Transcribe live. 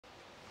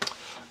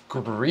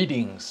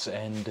Greetings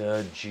and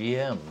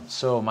GM.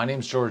 So my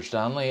name is George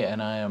Donnelly,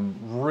 and I am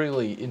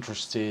really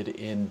interested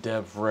in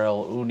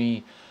DevRel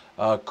Uni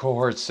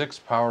Cohort 6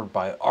 powered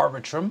by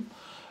Arbitrum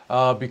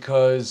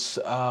because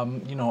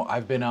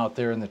I've been out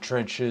there in the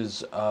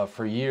trenches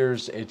for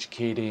years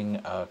educating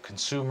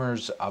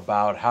consumers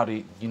about how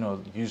to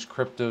use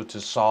crypto to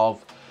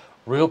solve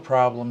real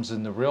problems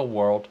in the real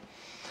world.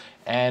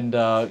 And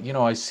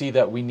I see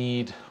that we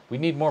need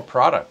more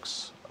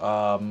products.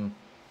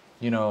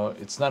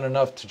 It's not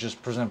enough to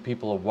just present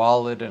people a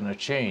wallet and a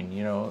chain.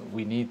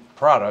 We need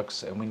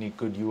products, and we need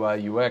good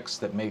UI UX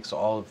that makes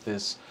all of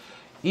this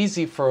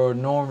easy for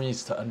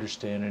normies to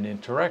understand and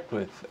interact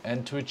with.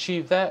 And to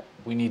achieve that,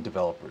 we need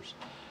developers.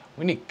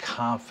 We need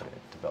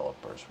confident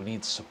developers. We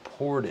need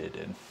supported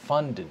and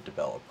funded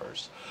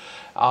developers.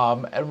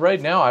 And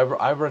right now,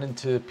 I run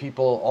into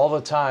people all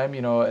the time,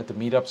 at the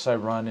meetups I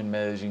run in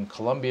Medellin,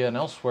 Colombia, and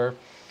elsewhere,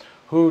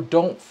 who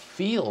don't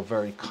feel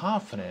very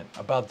confident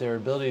about their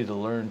ability to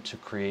learn to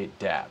create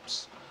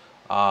dapps.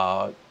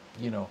 I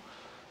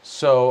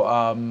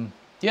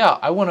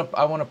want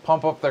to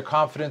pump up their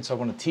confidence. I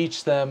want to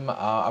teach them.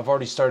 I've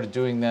already started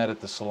doing that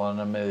at the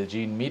Solana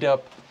Medellin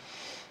meetup,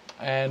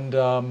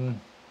 and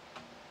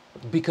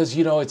because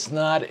it's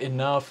not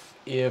enough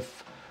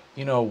if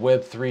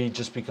Web3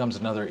 just becomes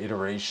another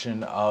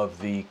iteration of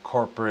the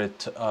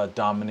corporate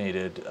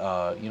dominated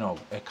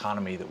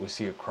economy that we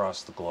see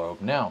across the globe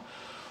now.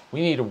 We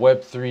need a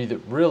Web3 that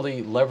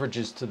really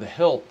leverages to the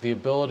hilt the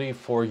ability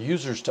for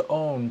users to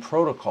own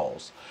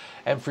protocols.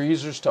 And for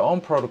users to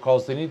own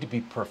protocols, they need to be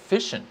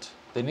proficient.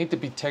 They need to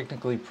be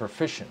technically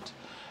proficient.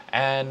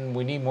 And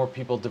we need more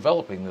people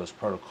developing those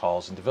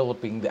protocols and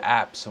developing the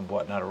apps and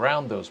whatnot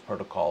around those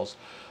protocols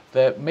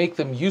that make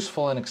them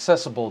useful and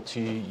accessible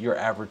to your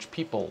average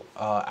people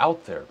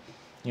out there.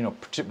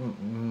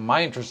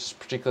 My interest is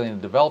particularly in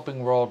the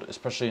developing world,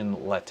 especially in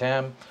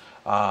Latam.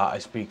 I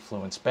speak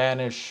fluent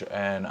Spanish,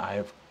 and I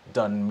have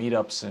done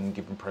meetups and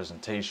given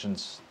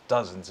presentations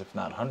dozens, if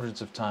not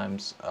hundreds of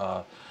times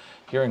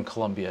here in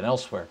Colombia and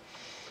elsewhere.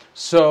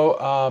 So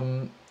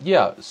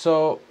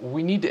so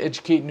we need to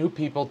educate new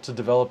people to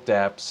develop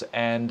dapps,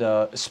 and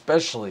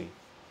especially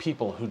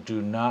people who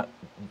do not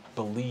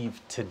believe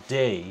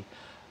today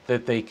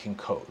that they can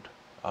code.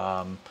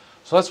 So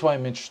that's why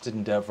I'm interested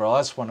in DevRel.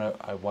 That's why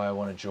I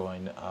want to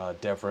join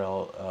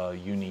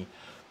DevRel Uni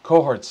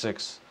Cohort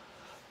 6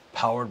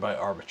 powered by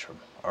Arbitrum.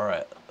 All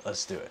right,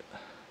 let's do it.